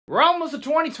We're almost to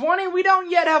 2020, we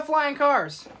don't yet have flying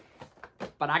cars.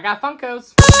 But I got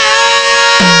Funkos.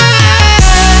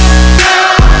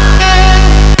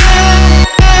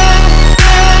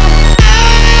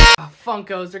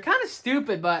 Funkos, they're kind of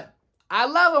stupid, but I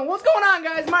love them. What's going on,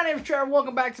 guys? My name is Trev.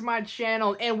 Welcome back to my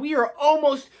channel, and we are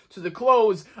almost to the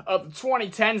close of the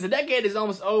 2010s. The decade is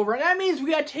almost over, and that means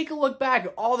we gotta take a look back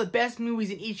at all the best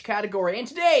movies in each category. And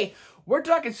today, we're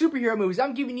talking superhero movies.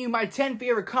 I'm giving you my 10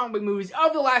 favorite comic book movies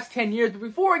of the last 10 years. But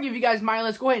before I give you guys my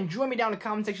list, go ahead and join me down in the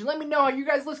comment section. Let me know how your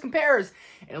guys' list compares,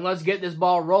 and let's get this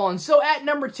ball rolling. So at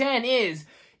number 10 is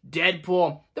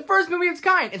Deadpool, the first movie of its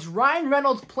kind. It's Ryan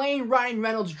Reynolds playing Ryan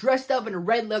Reynolds dressed up in a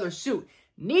red leather suit.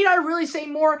 Need I really say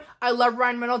more? I love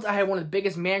Ryan Reynolds. I had one of the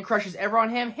biggest man crushes ever on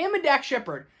him. Him and Dak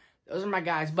Shepard. Those are my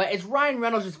guys. But it's Ryan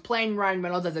Reynolds just playing Ryan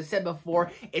Reynolds, as I said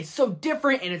before. It's so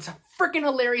different, and it's freaking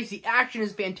hilarious. The action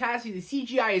is fantastic. The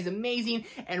CGI is amazing.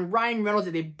 And Ryan Reynolds,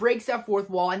 it breaks that fourth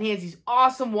wall, and he has these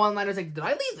awesome one-liners like, did I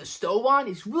leave the stove on?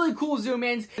 These really cool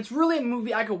zoom-ins. It's really a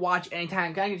movie I could watch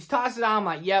anytime. I can just toss it on. I'm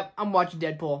like, yep, I'm watching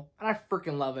Deadpool. And I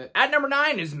freaking love it. At number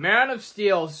 9 is Man of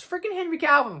Steel. It's freaking Henry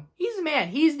Cavill. He's the man.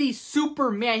 He's the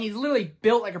Superman. He's literally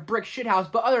built like a brick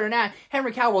shithouse. But other than that,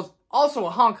 Henry Cavill's also a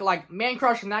hunk, like man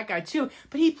crush on that guy too.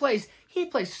 But he plays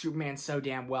Superman so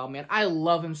damn well, man. I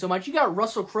love him so much. You got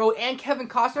Russell Crowe and Kevin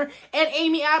Costner and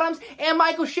Amy Adams and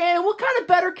Michael Shannon. What kind of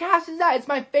better cast is that? It's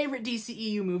my favorite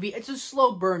DCEU movie. It's a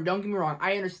slow burn. Don't get me wrong.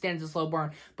 I understand it's a slow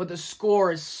burn, but the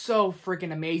score is so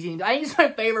freaking amazing. I think it's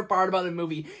my favorite part about the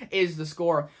movie is the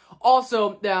score.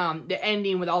 Also, the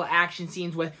ending with all the action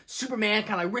scenes with Superman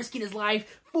kind of risking his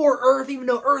life for Earth, even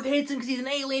though Earth hates him because he's an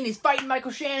alien. He's fighting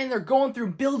Michael Shannon. They're going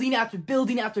through building after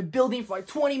building after building for like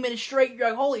 20 minutes straight. You're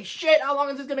like, holy shit, how long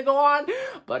is this going to go on?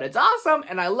 But it's awesome,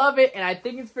 and I love it, and I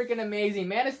think it's freaking amazing.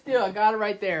 Man of Steel, I got it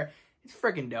right there. It's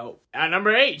freaking dope. At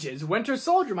number 8 is Winter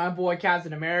Soldier, my boy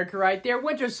Captain America right there.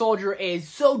 Winter Soldier is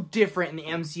so different in the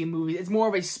MCU movies. It's more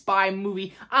of a spy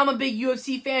movie. I'm a big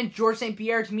UFC fan. George St.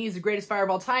 Pierre, to me, is the greatest fighter of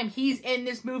all time. He's in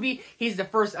this movie. He's the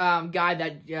first guy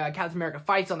that Captain America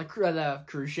fights on the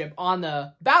cruise ship, on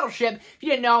the battleship. If you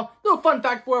didn't know, little fun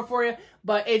fact for you.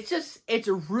 But it's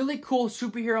a really cool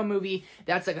superhero movie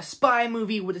that's like a spy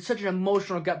movie with such an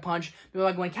emotional gut punch.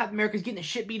 Like when Captain America's getting the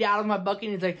shit beat out of my bucket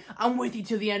and he's like, I'm with you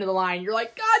to the end of the line. You're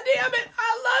like, God damn it,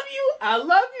 I love you. I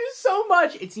love you so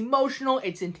much. It's emotional,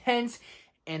 it's intense,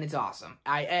 and it's awesome.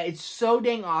 It's so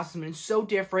dang awesome and so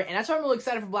different. And that's why I'm really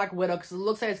excited for Black Widow, because it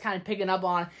looks like it's kind of picking up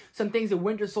on some things that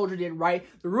Winter Soldier did right.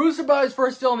 The Russo brothers'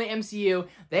 first film in the MCU.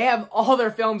 They have all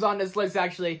their films on this list,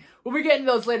 actually. We'll be getting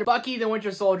to those later. Bucky, the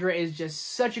Winter Soldier, is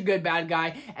just such a good bad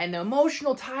guy. And the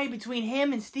emotional tie between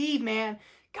him and Steve, man,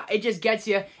 God, it just gets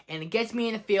you, and it gets me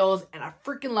in the feels, and I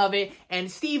freaking love it. And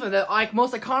Steve, the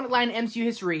most iconic line in MCU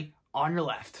history, on your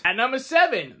left. At number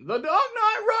 7, The Dark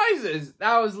Knight Rises.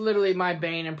 That was literally my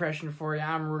Bane impression for you.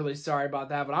 I'm really sorry about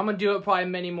that, but I'm gonna do it probably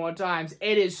many more times.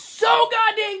 It is so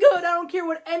goddamn good. I don't care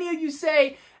what any of you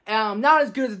say. Not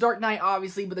as good as The Dark Knight,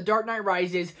 obviously, but The Dark Knight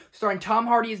Rises, starring Tom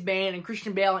Hardy as Bane and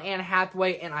Christian Bale and Anne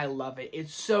Hathaway, and I love it.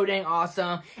 It's so dang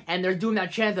awesome, and they're doing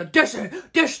that chant of, this,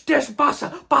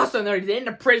 bassa, and they're in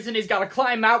the prison. He's got to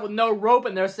climb out with no rope,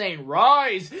 and they're saying,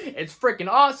 rise. It's freaking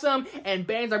awesome, and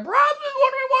Bane's like, bro, I'm just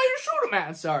wondering why you shoot him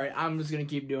at. Sorry, I'm just gonna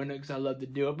keep doing it because I love to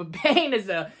do it, but Bane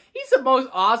is he's the most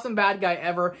awesome bad guy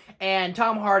ever, and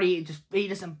Tom Hardy, he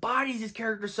just embodies his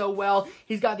character so well.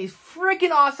 He's got these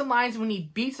freaking awesome lines when he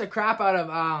beats the crap out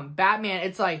of Batman.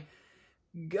 It's like,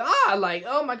 God, like,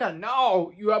 oh my God,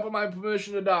 no, you have my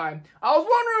permission to die. I was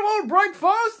wondering what would break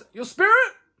first, your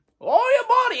spirit or your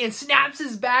body, and snaps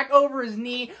his back over his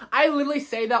knee. I literally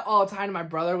say that all the time to my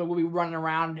brother when we'll be running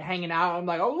around hanging out. I'm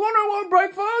like, I was wondering what would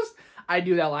break first. I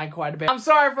do that line quite a bit. I'm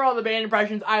sorry for all the Bane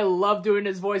impressions. I love doing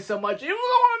his voice so much. Even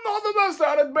though I'm not the best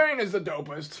at it, Bane is the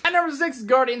dopest. At number 6 is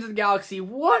Guardians of the Galaxy.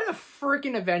 What a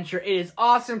freaking adventure. It is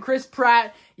awesome. Chris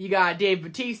Pratt, you got Dave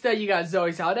Bautista, you got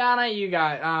Zoe Saldana, you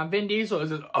got Vin Diesel. It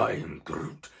says, I am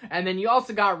Groot. And then you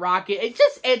also got Rocket.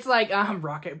 It's like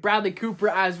Rocket. Bradley Cooper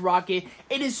as Rocket.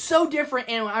 It is so different,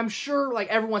 and I'm sure like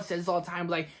everyone says this all the time,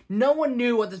 but like no one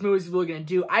knew what this movie was really gonna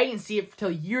do. I didn't see it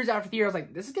until years after the year. I was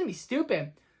like, this is gonna be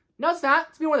stupid. No, it's not.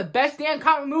 It's gonna be one of the best damn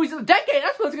comic movies of the decade.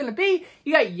 That's what it's gonna be.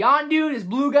 You got Yondu, this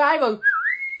blue guy, goes.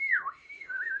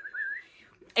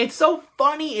 It's so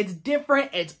funny, it's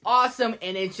different, it's awesome,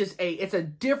 and it's just it's a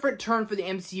different turn for the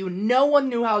MCU. No one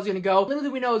knew how it was going to go. Literally,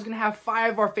 we know it was going to have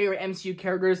 5 of our favorite MCU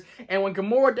characters, and when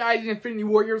Gamora dies in Infinity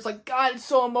War, you're just like, God, it's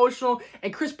so emotional,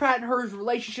 and Chris Pratt and her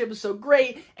relationship is so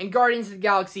great, and Guardians of the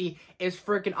Galaxy is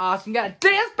freaking awesome. You got a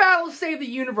dance battle to save the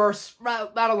universe.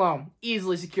 That alone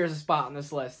easily secures a spot on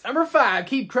this list. Number 5,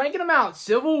 keep cranking them out,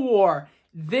 Civil War.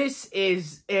 This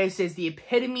is the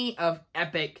epitome of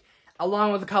epic,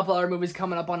 along with a couple other movies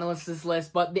coming up on this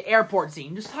list. But the airport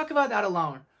scene, just talk about that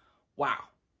alone. Wow.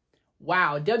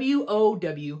 Wow.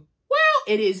 W-O-W.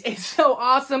 It's so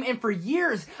awesome. And for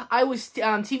years, I was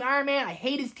Team Iron Man. I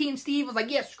hated Team Steve. I was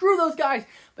like, yeah, screw those guys.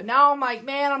 But now I'm like,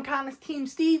 man, I'm kind of Team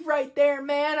Steve right there,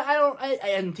 man. I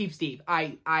am Team Steve.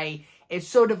 It's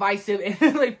so divisive.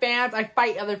 And like fans, I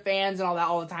fight other fans and all that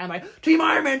all the time. Like, Team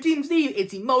Iron Man, Team Steve.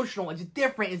 It's emotional. It's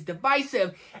different. It's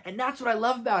divisive. And that's what I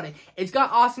love about it. It's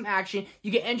got awesome action. You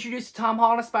get introduced to Tom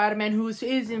Holland, Spider-Man, who is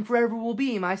and forever will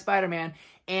be my Spider-Man.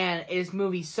 And this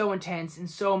movie's so intense and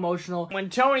so emotional. When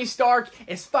Tony Stark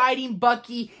is fighting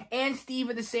Bucky and Steve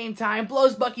at the same time,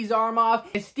 blows Bucky's arm off,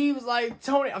 and Steve is like,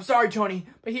 Tony, I'm sorry, Tony,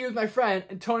 but he was my friend.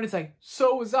 And Tony's like,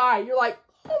 so was I. You're like,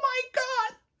 oh my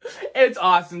God. It's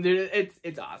awesome, dude.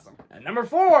 It's awesome. And number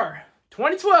 4,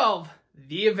 2012,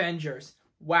 The Avengers.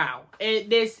 Wow,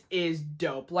 this is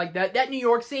dope. Like, that New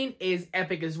York scene is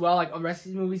epic as well. Like, the rest of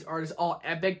these movies are just all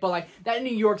epic, but, like, that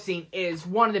New York scene is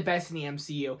one of the best in the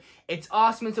MCU. It's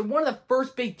awesome. It's one of the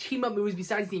first big team-up movies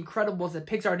besides The Incredibles that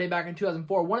Pixar did back in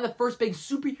 2004. One of the first big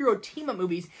superhero team-up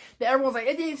movies that everyone's like,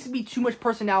 it needs to be too much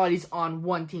personalities on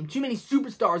one team. Too many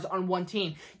superstars on one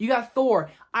team. You got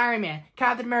Thor, Iron Man,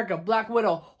 Captain America, Black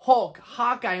Widow, Hulk,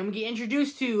 Hawkeye, and we get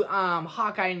introduced to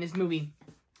Hawkeye in this movie.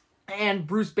 And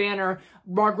Bruce Banner,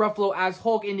 Mark Ruffalo as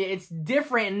Hulk, and it's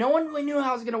different, and no one really knew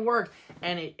how it was going to work,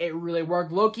 and it really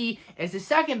worked. Loki is the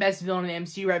second best villain in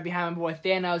the MCU, right behind my boy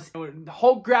Thanos.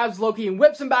 Hulk grabs Loki and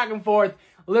whips him back and forth.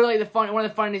 Literally one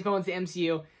of the funniest moments in the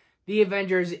MCU. The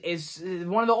Avengers is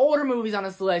one of the older movies on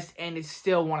this list, and it's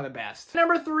still one of the best.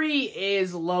 Number 3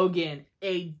 is Logan,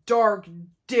 a dark,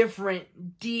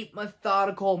 different, deep,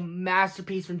 methodical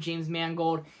masterpiece from James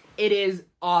Mangold. It is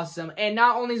awesome. And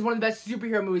not only is one of the best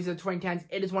superhero movies of the 2010s,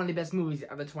 it is one of the best movies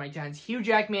of the 2010s. Hugh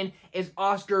Jackman is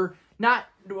Oscar, not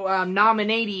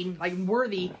nominating, like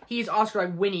worthy. He is Oscar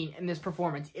like winning in this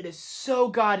performance. It is so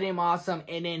goddamn awesome.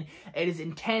 And then it is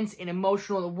intense and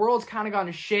emotional. The world's kind of gone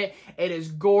to shit. It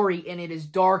is gory and it is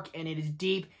dark and it is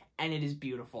deep and it is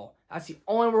beautiful. That's the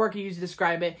only word I can use to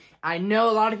describe it. I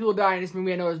know a lot of people die in this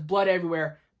movie. I know there's blood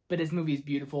everywhere. But this movie is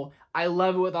beautiful. I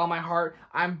love it with all my heart.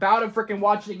 I'm about to freaking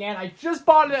watch it again. I just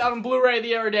bought it on Blu-ray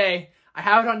the other day. I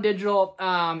have it on digital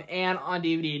and on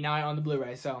DVD. Now I own the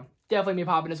Blu-ray, so definitely be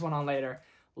popping this one on later.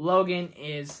 Logan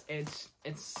is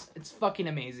it's fucking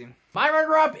amazing. My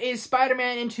runner-up is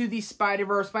Spider-Man Into the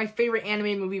Spider-Verse, my favorite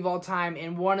animated movie of all time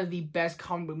and one of the best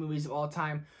comic book movies of all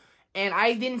time. And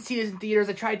I didn't see this in theaters.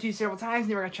 I tried to several times,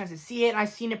 never got a chance to see it. I've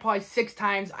seen it probably 6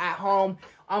 times at home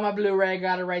on my Blu-ray.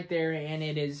 Got it right there, and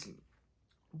it is,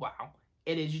 wow.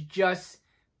 It is just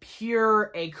pure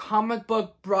a comic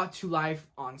book brought to life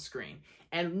on screen.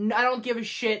 And I don't give a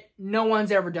shit. No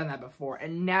one's ever done that before,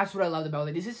 and that's what I loved about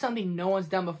it. This is something no one's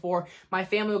done before. My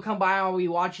family will come by and I'll be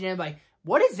watching it, like,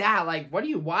 what is that? Like, what are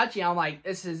you watching? I'm like,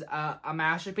 this is a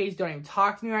masterpiece. Don't even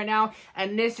talk to me right now.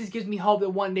 And this just gives me hope that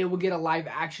one day we'll get a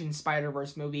live-action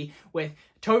Spider-Verse movie with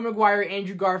Tobey Maguire,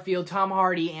 Andrew Garfield, Tom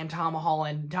Hardy, and Tom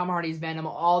Holland. Tom Hardy's Venom,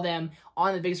 all of them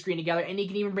on the big screen together. And you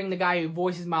can even bring the guy who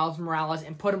voices Miles Morales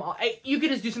and put them all. You could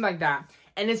just do something like that.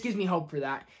 And this gives me hope for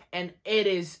that. And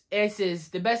this is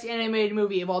the best animated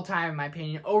movie of all time, in my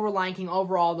opinion. Over Lion King,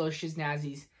 over all those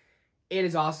shiznazzis. It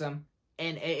is awesome.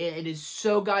 And it is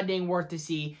so goddamn worth to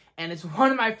see. And it's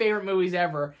one of my favorite movies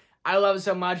ever. I love it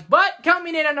so much. But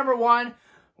coming in at number 1,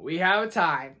 we have a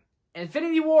tie.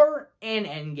 Infinity War and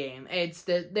Endgame.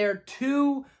 They're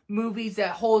 2 movies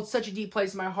that hold such a deep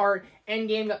place in my heart.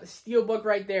 Endgame got the Steelbook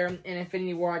right there. And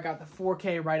Infinity War, I got the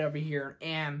 4K right over here.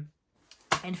 And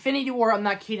Infinity War, I'm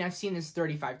not kidding. I've seen this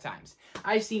 35 times.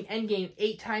 I've seen Endgame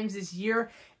 8 times this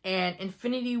year. And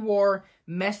Infinity War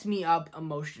messed me up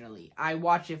emotionally. I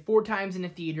watched it 4 times in the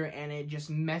theater, and it just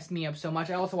messed me up so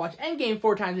much. I also watched Endgame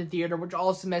 4 times in theater, which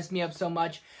also messed me up so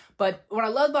much. But what I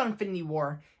love about Infinity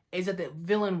War is that the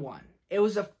villain won. It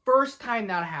was the first time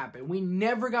that happened. We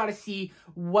never got to see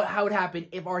how it would happen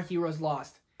if our heroes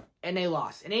lost. And they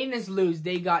lost. And they didn't just lose,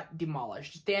 they got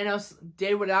demolished. Thanos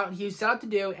did what he was set out to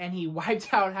do, and he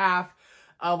wiped out half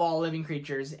of all living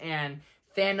creatures. And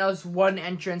Thanos won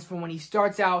entrance from when he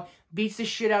starts out, beats the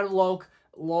shit out of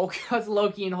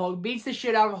Loki and Hulk, beats the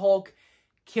shit out of Hulk,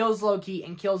 kills Loki,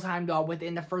 and kills Heimdall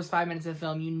within the first 5 minutes of the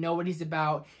film. You know what he's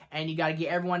about, and you gotta get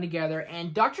everyone together.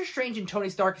 And Doctor Strange and Tony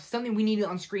Stark is something we needed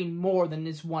on screen more than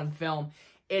this one film.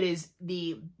 It is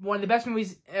one of the best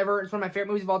movies ever. It's one of my favorite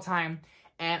movies of all time.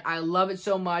 And I love it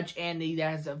so much, and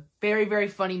that is a very, very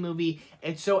funny movie.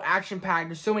 It's so action-packed.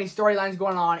 There's so many storylines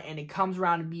going on, and it comes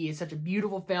around to be such a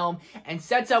beautiful film and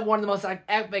sets up one of the most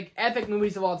epic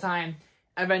movies of all time,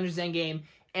 Avengers Endgame.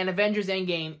 And Avengers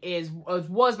Endgame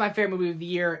was my favorite movie of the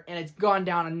year, and it's gone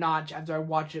down a notch after I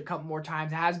watched it a couple more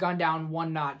times. It has gone down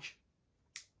one notch.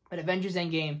 But Avengers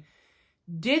Endgame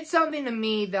did something to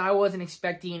me that I wasn't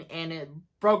expecting, and it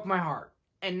broke my heart.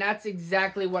 And that's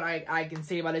exactly what I can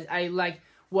say about it. I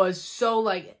was so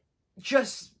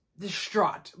just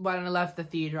distraught when I left the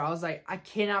theater. I was like, I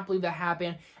cannot believe that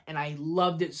happened, and I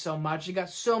loved it so much. It got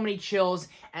so many chills,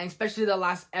 and especially the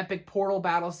last epic portal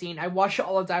battle scene. I watch it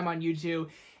all the time on YouTube,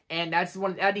 and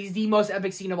that is the most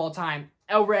epic scene of all time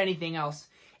over anything else.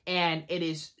 And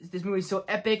this movie is so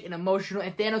epic and emotional,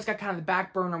 and Thanos got kind of the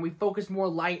back burner, and we focus more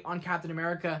light on Captain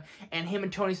America, and him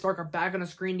and Tony Stark are back on the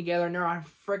screen together, and they're on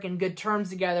freaking good terms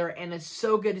together, and it's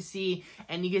so good to see,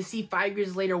 and you can see 5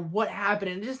 years later what happened,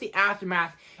 and just the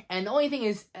aftermath. And the only thing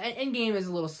is, Endgame is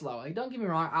a little slow. Like, don't get me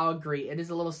wrong, I'll agree, it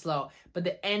is a little slow, but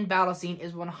the end battle scene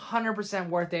is 100%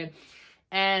 worth it.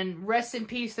 And rest in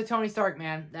peace to Tony Stark,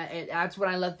 man. That's when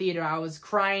I left theater. I was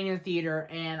crying in the theater,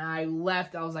 and I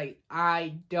left. I was like,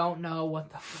 I don't know what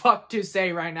the fuck to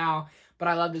say right now, but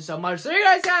I loved it so much. So you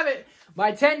guys have it.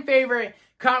 My 10 favorite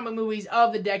comic book movies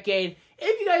of the decade.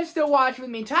 If you guys still watch with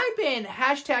me, type in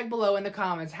hashtag below in the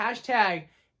comments. Hashtag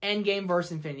Endgame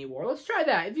vs. Infinity War. Let's try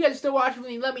that. If you guys still watch with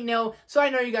me, let me know so I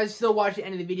know you guys still watch the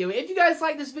end of the video. If you guys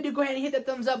like this video, go ahead and hit that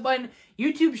thumbs up button.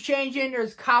 YouTube's changing.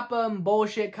 There's COPPA and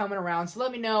bullshit coming around. So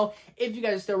let me know if you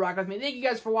guys are still rocking with me. Thank you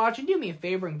guys for watching. Do me a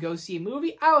favor and go see a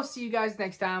movie. I will see you guys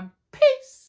next time. Peace!